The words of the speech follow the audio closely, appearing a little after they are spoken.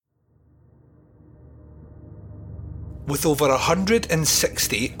With over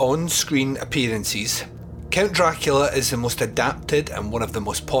 160 on-screen appearances, Count Dracula is the most adapted and one of the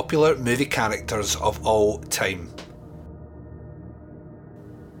most popular movie characters of all time.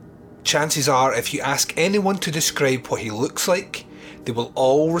 Chances are, if you ask anyone to describe what he looks like, they will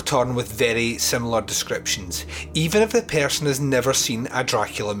all return with very similar descriptions, even if the person has never seen a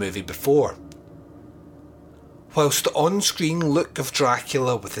Dracula movie before. Whilst the on-screen look of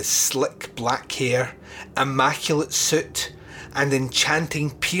Dracula with his slick black hair, immaculate suit, and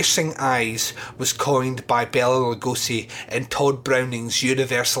enchanting piercing eyes was coined by Bela Lugosi in Todd Browning's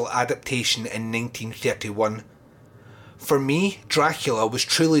Universal adaptation in 1931, for me, Dracula was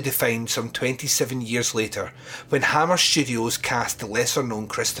truly defined some 27 years later when Hammer Studios cast the lesser-known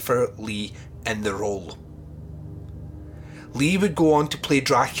Christopher Lee in the role. Lee would go on to play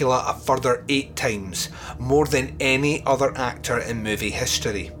Dracula a further 8 times, more than any other actor in movie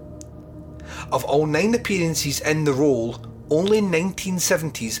history. Of all 9 appearances in the role, only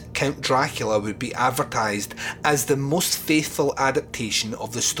 1970's Count Dracula would be advertised as the most faithful adaptation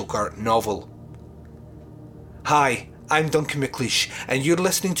of the Stoker novel. Hi, I'm Duncan McLeish, and you're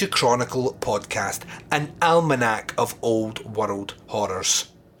listening to Chronicle Podcast, an almanac of old world horrors.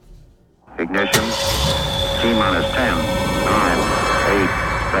 Ignition. T-minus 10, 9, 8,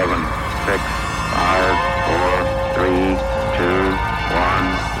 7, 6, 5, 4, 3, 2,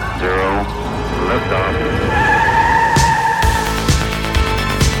 1, 0. Liftoff.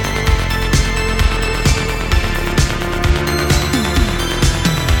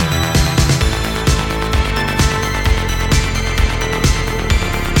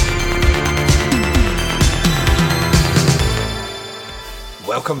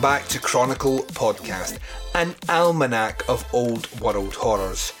 Welcome back to Chronicle Podcast, an almanac of old world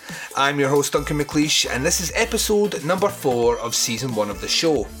horrors. I'm your host Duncan McLeish, and this is episode number 4 of season 1 of the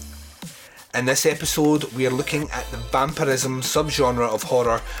show. In this episode, we are looking at the vampirism subgenre of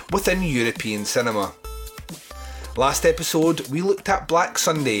horror within European cinema. Last episode, we looked at Black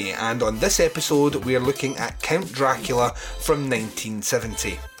Sunday, and on this episode, we are looking at Count Dracula from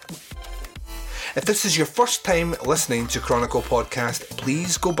 1970. If this is your first time listening to Chronicle Podcast,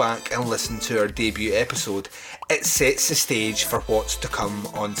 please go back and listen to our debut episode. It sets the stage for what's to come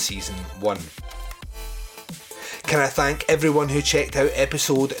on season 1. Can I thank everyone who checked out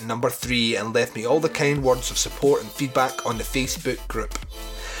episode number 3 and left me all the kind words of support and feedback on the Facebook group.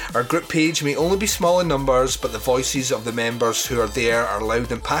 Our group page may only be small in numbers, but the voices of the members who are there are loud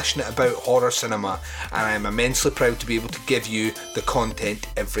and passionate about horror cinema, and I am immensely proud to be able to give you the content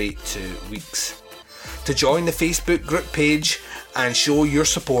every 2 weeks. To join the Facebook group page and show your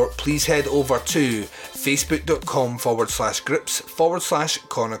support, please head over to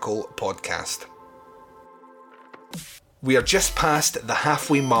facebook.com/groups/Chronicle Podcast. We are just past the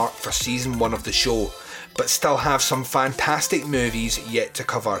halfway mark for season 1 of the show, but still have some fantastic movies yet to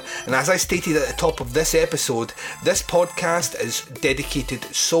cover. And as I stated at the top of this episode, this podcast is dedicated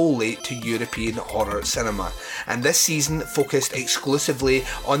solely to European horror cinema, and this season focused exclusively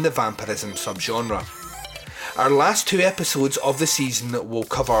on the vampirism subgenre. Our last 2 episodes of the season will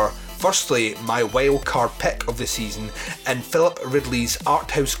cover, firstly, my wildcard pick of the season and Philip Ridley's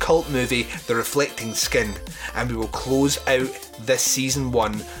arthouse cult movie The Reflecting Skin, and we will close out this season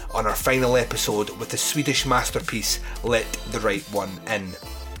 1 on our final episode with the Swedish masterpiece Let the Right One In.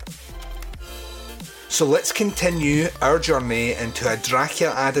 So let's continue our journey into a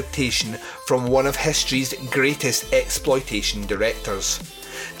Dracula adaptation from one of history's greatest exploitation directors.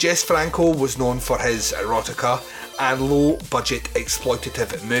 Jess Franco was known for his erotica and low-budget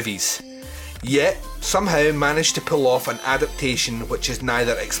exploitative movies, yet somehow managed to pull off an adaptation which is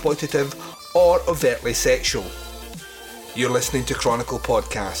neither exploitative or overtly sexual. You're listening to Chronicle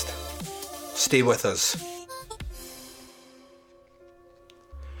Podcast. Stay with us.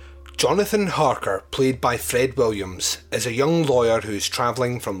 Jonathan Harker, played by Fred Williams, is a young lawyer who is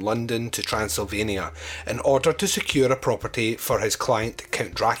travelling from London to Transylvania in order to secure a property for his client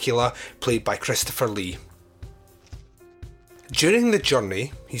Count Dracula, played by Christopher Lee. During the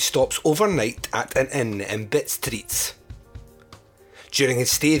journey, he stops overnight at an inn in Bicêtre. During his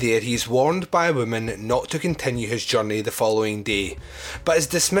stay there, he is warned by a woman not to continue his journey the following day, but is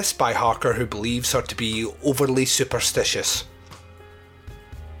dismissed by Harker, who believes her to be overly superstitious.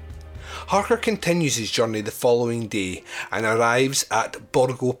 Harker continues his journey the following day and arrives at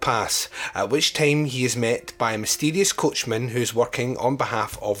Borgo Pass, at which time he is met by a mysterious coachman who is working on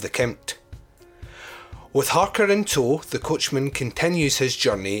behalf of the Count. With Harker in tow, the coachman continues his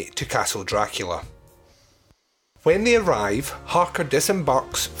journey to Castle Dracula. When they arrive, Harker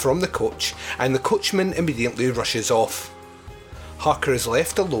disembarks from the coach and the coachman immediately rushes off. Harker is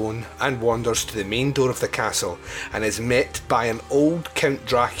left alone and wanders to the main door of the castle and is met by an old Count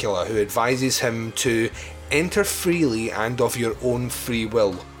Dracula who advises him to enter freely and of your own free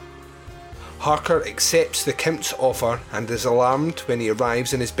will. Harker accepts the Count's offer and is alarmed when he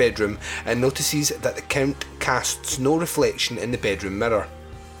arrives in his bedroom and notices that the Count casts no reflection in the bedroom mirror.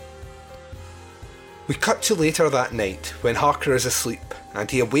 We cut to later that night when Harker is asleep and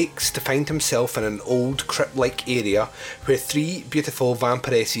he awakes to find himself in an old crypt-like area where three beautiful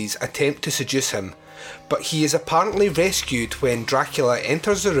vampiresses attempt to seduce him, but he is apparently rescued when Dracula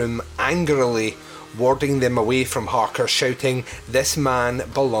enters the room angrily, warding them away from Harker, shouting, "This man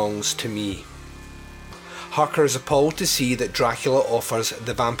belongs to me." Harker is appalled to see that Dracula offers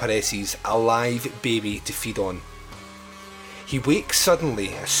the vampiresses a live baby to feed on. He wakes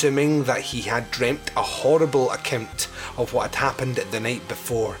suddenly, assuming that he had dreamt a horrible account of what had happened the night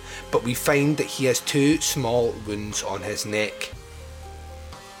before, but we find that he has two small wounds on his neck.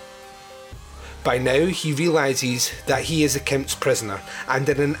 By now he realises that he is the Count's prisoner, and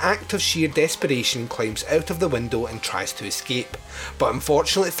in an act of sheer desperation climbs out of the window and tries to escape, but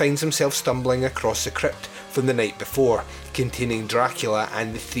unfortunately finds himself stumbling across the crypt from the night before, containing Dracula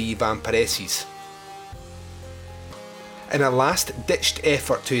and the three vampiresses. In a last-ditched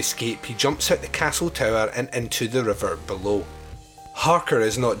effort to escape, he jumps out the castle tower and into the river below. Harker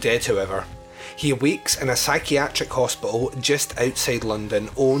is not dead, however. He awakes in a psychiatric hospital just outside London,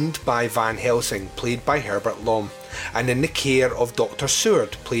 owned by Van Helsing, played by Herbert Lom, and in the care of Dr.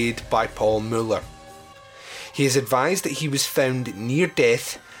 Seward, played by Paul Muller. He is advised that he was found near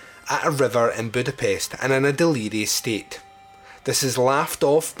death at a river in Budapest and in a delirious state. This is laughed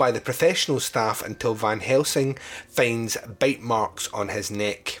off by the professional staff until Van Helsing finds bite marks on his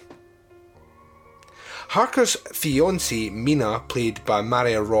neck. Harker's fiancée Mina, played by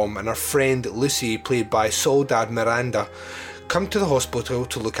Maria Rom, and her friend Lucy, played by Soledad Miranda, come to the hospital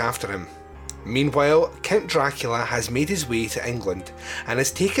to look after him. Meanwhile, Count Dracula has made his way to England and has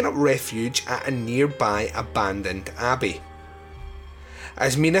taken up refuge at a nearby abandoned abbey.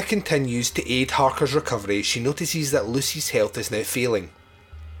 As Mina continues to aid Harker's recovery, she notices that Lucy's health is now failing.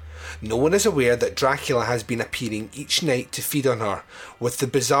 No one is aware that Dracula has been appearing each night to feed on her, with the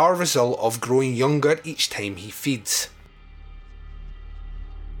bizarre result of growing younger each time he feeds.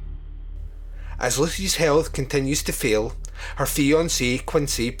 As Lucy's health continues to fail, her fiancé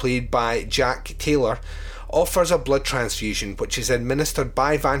Quincy, played by Jack Taylor, offers a blood transfusion which is administered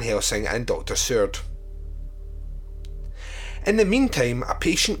by Van Helsing and Dr. Seward. In the meantime, a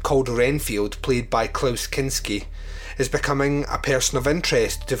patient called Renfield, played by Klaus Kinski, is becoming a person of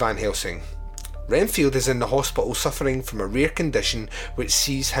interest to Van Helsing. Renfield is in the hospital suffering from a rare condition which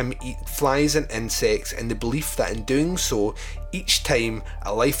sees him eat flies and insects in the belief that in doing so, each time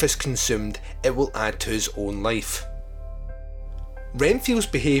a life is consumed, it will add to his own life. Renfield's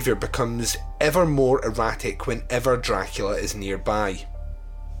behaviour becomes ever more erratic whenever Dracula is nearby.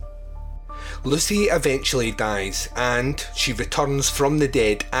 Lucy eventually dies, and she returns from the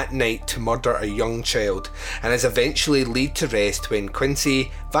dead at night to murder a young child, and is eventually laid to rest when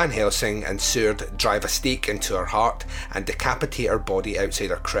Quincy, Van Helsing and Seward drive a stake into her heart and decapitate her body outside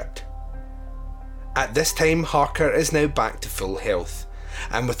her crypt. At this time, Harker is now back to full health,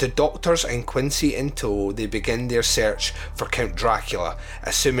 and with the doctors and Quincy in tow, they begin their search for Count Dracula,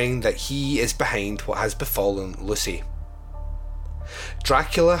 assuming that he is behind what has befallen Lucy.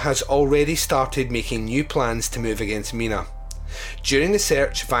 Dracula has already started making new plans to move against Mina. During the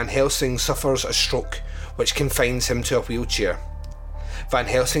search, Van Helsing suffers a stroke, which confines him to a wheelchair. Van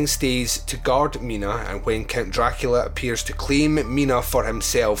Helsing stays to guard Mina, and when Count Dracula appears to claim Mina for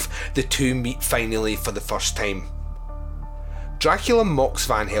himself, the two meet finally for the first time. Dracula mocks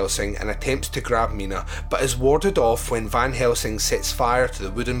Van Helsing and attempts to grab Mina, but is warded off when Van Helsing sets fire to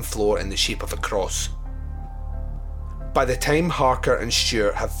the wooden floor in the shape of a cross. By the time Harker and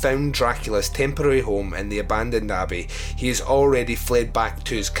Stewart have found Dracula's temporary home in the abandoned abbey, he has already fled back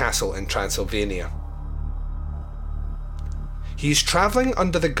to his castle in Transylvania. He is travelling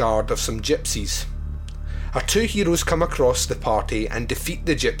under the guard of some gypsies. Our two heroes come across the party and defeat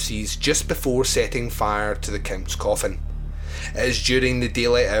the gypsies just before setting fire to the Count's coffin. It is during the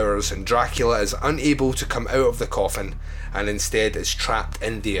daylight hours and Dracula is unable to come out of the coffin and instead is trapped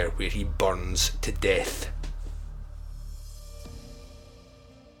in there where he burns to death.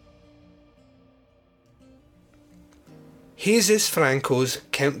 Jesus Franco's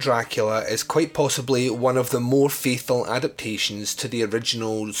Count Dracula is quite possibly one of the more faithful adaptations to the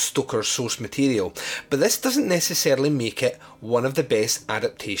original Stoker source material, but this doesn't necessarily make it one of the best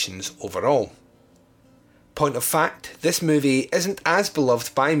adaptations overall. Point of fact, this movie isn't as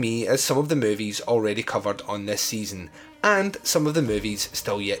beloved by me as some of the movies already covered on this season, and some of the movies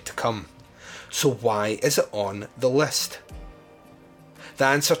still yet to come. So why is it on the list? The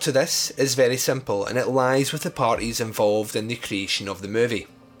answer to this is very simple, and it lies with the parties involved in the creation of the movie.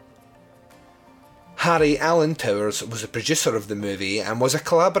 Harry Alan Towers was a producer of the movie and was a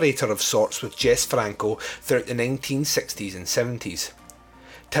collaborator of sorts with Jess Franco throughout the 1960s and 70s.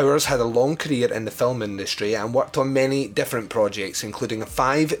 Towers had a long career in the film industry and worked on many different projects, including a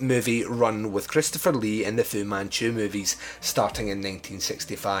 5-movie run with Christopher Lee in the Fu Manchu movies starting in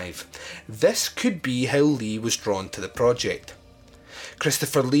 1965. This could be how Lee was drawn to the project.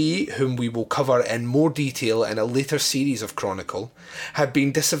 Christopher Lee, whom we will cover in more detail in a later series of Chronicle, had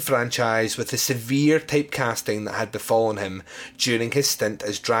been disenfranchised with the severe typecasting that had befallen him during his stint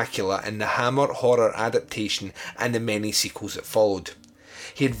as Dracula in the Hammer horror adaptation and the many sequels that followed.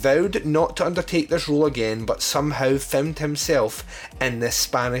 He had vowed not to undertake this role again, but somehow found himself in this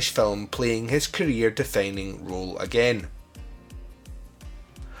Spanish film playing his career-defining role again.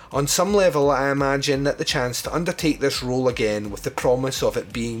 On some level, I imagine that the chance to undertake this role again with the promise of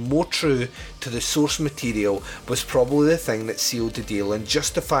it being more true to the source material was probably the thing that sealed the deal and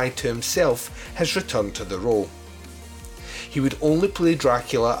justified to himself his return to the role. He would only play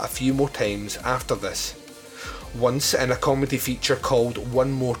Dracula a few more times after this. Once in a comedy feature called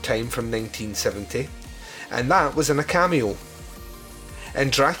One More Time from 1970, and that was in a cameo. In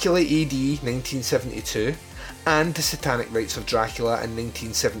Dracula AD 1972, and The Satanic Rites of Dracula in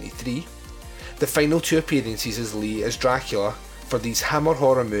 1973, the final 2 appearances as Lee as Dracula for these Hammer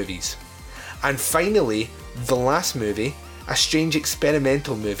horror movies. And finally, the last movie, a strange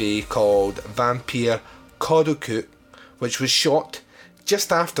experimental movie called Vampire Kodokuk, which was shot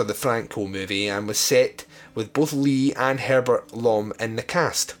just after the Franco movie and was set with both Lee and Herbert Lom in the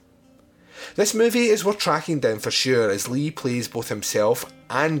cast. This movie is worth tracking down for sure, as Lee plays both himself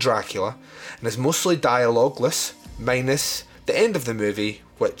and Dracula, and is mostly dialogueless, minus the end of the movie,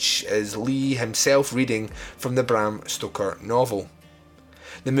 which is Lee himself reading from the Bram Stoker novel.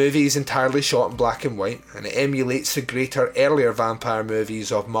 The movie is entirely shot in black and white, and it emulates the greater earlier vampire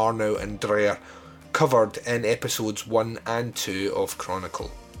movies of Murnau and Dreyer, covered in episodes 1 and 2 of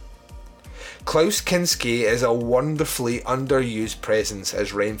Chronicle. Klaus Kinski is a wonderfully underused presence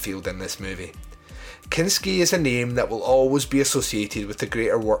as Renfield in this movie. Kinski is a name that will always be associated with the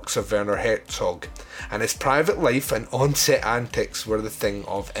greater works of Werner Herzog, and his private life and on-set antics were the thing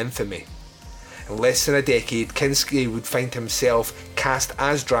of infamy. In less than a decade, Kinski would find himself cast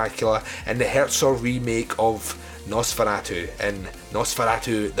as Dracula in the Herzog remake of Nosferatu in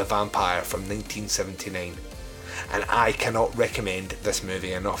Nosferatu the Vampire from 1979. And I cannot recommend this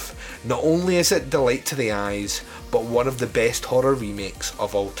movie enough. Not only is it a delight to the eyes, but one of the best horror remakes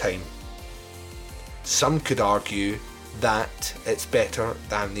of all time. Some could argue that it's better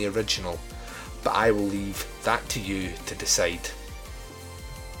than the original, but I will leave that to you to decide.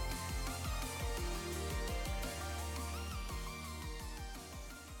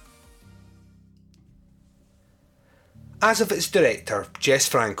 As of its director, Jess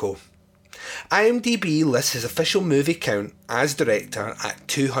Franco, IMDb lists his official movie count as director at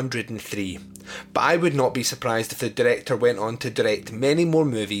 203, but I would not be surprised if the director went on to direct many more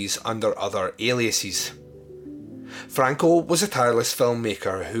movies under other aliases. Franco was a tireless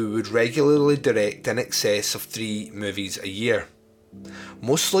filmmaker who would regularly direct in excess of 3 movies a year,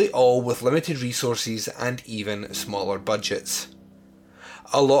 mostly all with limited resources and even smaller budgets.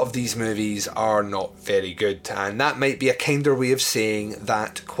 A lot of these movies are not very good, and that might be a kinder way of saying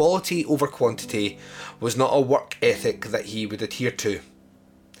that quality over quantity was not a work ethic that he would adhere to.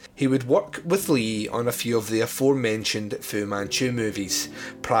 He would work with Lee on a few of the aforementioned Fu Manchu movies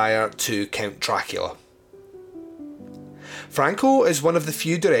prior to Count Dracula. Franco is one of the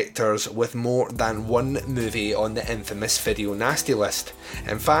few directors with more than 1 movie on the infamous Video Nasty list.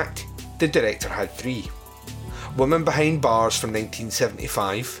 In fact, the director had 3. Woman Behind Bars from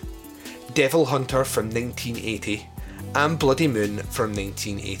 1975, Devil Hunter from 1980, and Bloody Moon from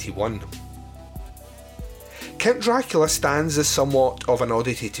 1981. Count Dracula stands as somewhat of an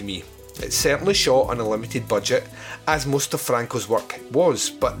oddity to me. It's certainly shot on a limited budget, as most of Franco's work was,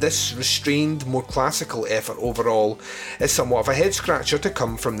 but this restrained, more classical effort overall is somewhat of a head-scratcher to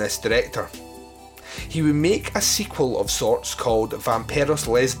come from this director. He would make a sequel of sorts called Vampiros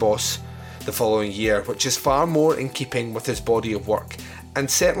Lesbos the following year, which is far more in keeping with his body of work, and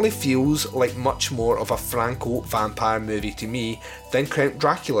certainly feels like much more of a Franco vampire movie to me than Count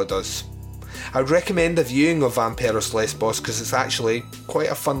Dracula does. I would recommend a viewing of Vampiros Lesbos because it's actually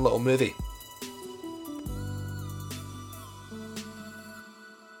quite a fun little movie.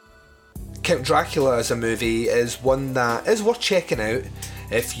 Count Dracula as a movie is one that is worth checking out.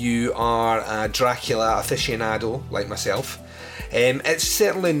 if you are a Dracula aficionado like myself. It's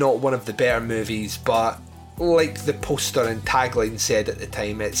certainly not one of the better movies, but like the poster and tagline said at the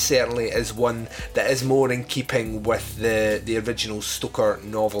time, it certainly is one that is more in keeping with the original Stoker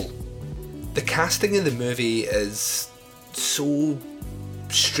novel. The casting in the movie is so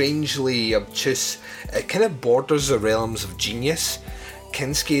strangely obtuse, it kind of borders the realms of genius.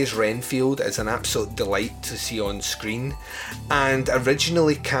 Kinski's Renfield is an absolute delight to see on screen, and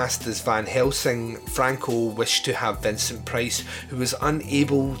originally cast as Van Helsing, Franco wished to have Vincent Price, who was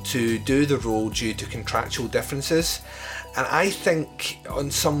unable to do the role due to contractual differences. And I think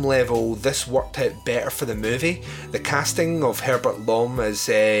on some level this worked out better for the movie. The casting of Herbert Lom is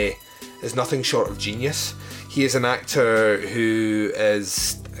nothing short of genius. He is an actor who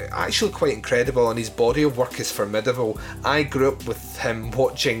is actually quite incredible, and his body of work is formidable. I grew up with him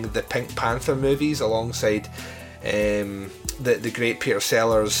watching the Pink Panther movies alongside the great Peter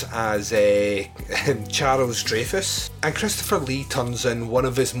Sellers as Charles Dreyfus, and Christopher Lee turns in one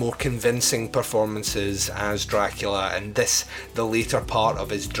of his more convincing performances as Dracula in this, the later part of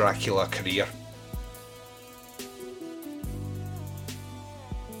his Dracula career.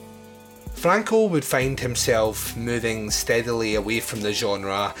 Franco would find himself moving steadily away from the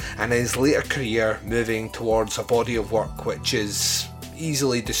genre, and in his later career moving towards a body of work which is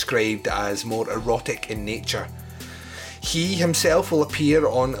easily described as more erotic in nature. He himself will appear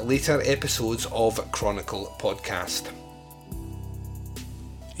on later episodes of Chronicle Podcast.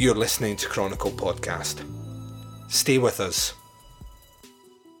 You're listening to Chronicle Podcast. Stay with us.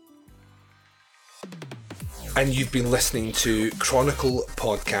 And you've been listening to Chronicle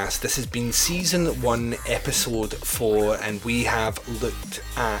Podcast. This has been Season 1, Episode 4, and we have looked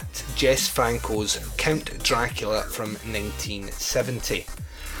at Jess Franco's Count Dracula from 1970.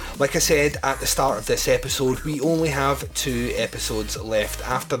 Like I said at the start of this episode, we only have 2 episodes left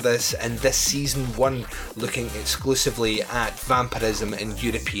after this, and this Season 1 looking exclusively at vampirism in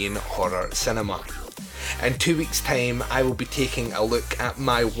European horror cinema. In 2 weeks' time, I will be taking a look at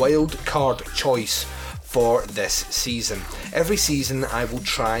my wild card choice for this season. Every season I will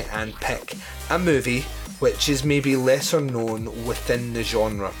try and pick a movie which is maybe lesser known within the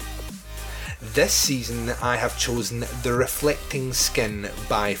genre. This season I have chosen The Reflecting Skin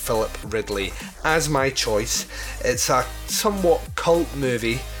by Philip Ridley as my choice. It's a somewhat cult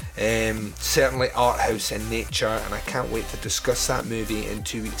movie, certainly art house in nature, and I can't wait to discuss that movie in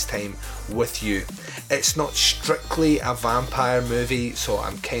 2 weeks' time with you. It's not strictly a vampire movie, so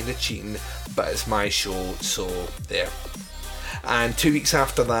I'm kind of cheating, but it's my show, so there. And 2 weeks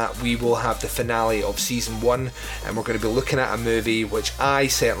after that we will have the finale of Season 1, and we're going to be looking at a movie which I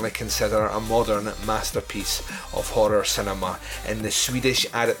certainly consider a modern masterpiece of horror cinema in the Swedish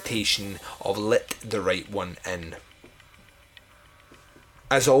adaptation of Let the Right One In.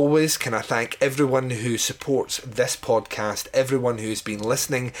 As always, can I thank everyone who supports this podcast, everyone who's been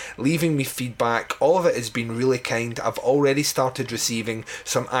listening, leaving me feedback. All of it has been really kind. I've already started receiving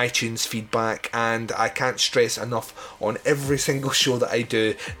some iTunes feedback, and I can't stress enough on every single show that I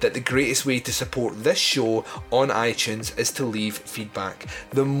do that the greatest way to support this show on iTunes is to leave feedback.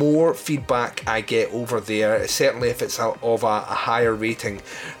 The more feedback I get over there, certainly if it's of a higher rating,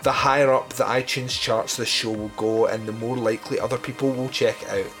 the higher up the iTunes charts the show will go, and the more likely other people will check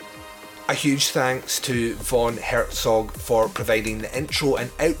out. A huge thanks to Von Herzog for providing the intro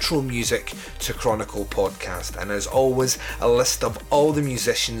and outro music to Chronicle Podcast, and as always a list of all the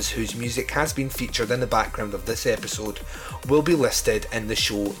musicians whose music has been featured in the background of this episode will be listed in the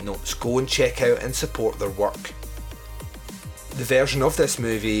show notes. Go and check out and support their work. The version of this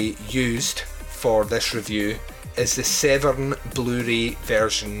movie used for this review is the Severn Blu-ray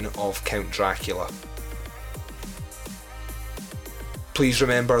version of Count Dracula. Please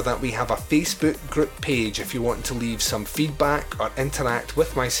remember that we have a Facebook group page. If you want to leave some feedback or interact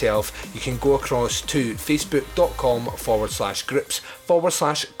with myself, you can go across to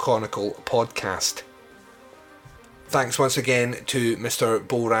facebook.com/groups/Chronicle Podcast. Thanks once again to Mr.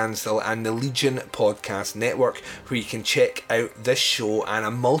 Bo Ransdell and the Legion Podcast Network, where you can check out this show and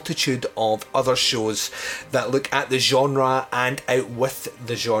a multitude of other shows that look at the genre and out with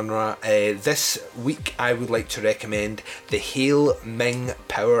the genre. This week I would like to recommend the Hail Ming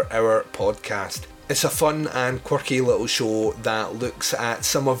Power Hour podcast. It's a fun and quirky little show that looks at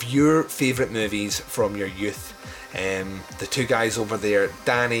some of your favourite movies from your youth. The two guys over there,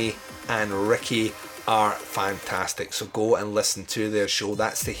 Danny and Ricky, are fantastic, so go and listen to their show.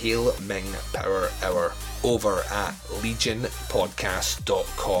 That's the Hail Ming Power Hour over at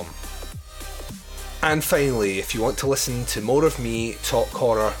legionpodcast.com. And finally, if you want to listen to more of me talk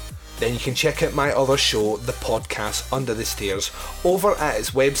horror, then you can check out my other show, The Podcast Under the Stairs, over at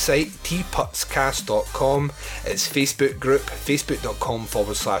its website, tputscast.com, its Facebook group,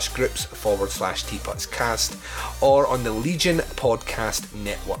 facebook.com/groups/tputscast, or on the Legion Podcast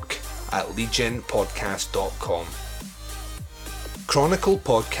Network at legionpodcast.com. Chronicle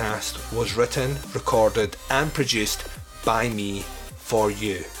Podcast was written, recorded and produced by me for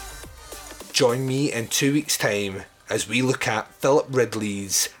you. Join me in 2 weeks' time as we look at Philip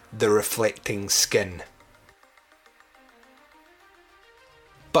Ridley's The Reflecting Skin.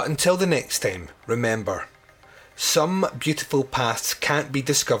 But until the next time, remember, some beautiful paths can't be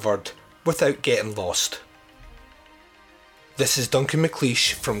discovered without getting lost. This is Duncan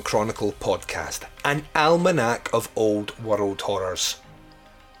McLeish from Chronicle Podcast, an almanac of old world horrors.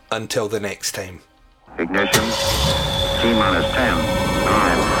 Until the next time. Ignition. T-minus 10,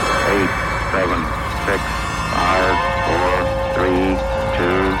 9,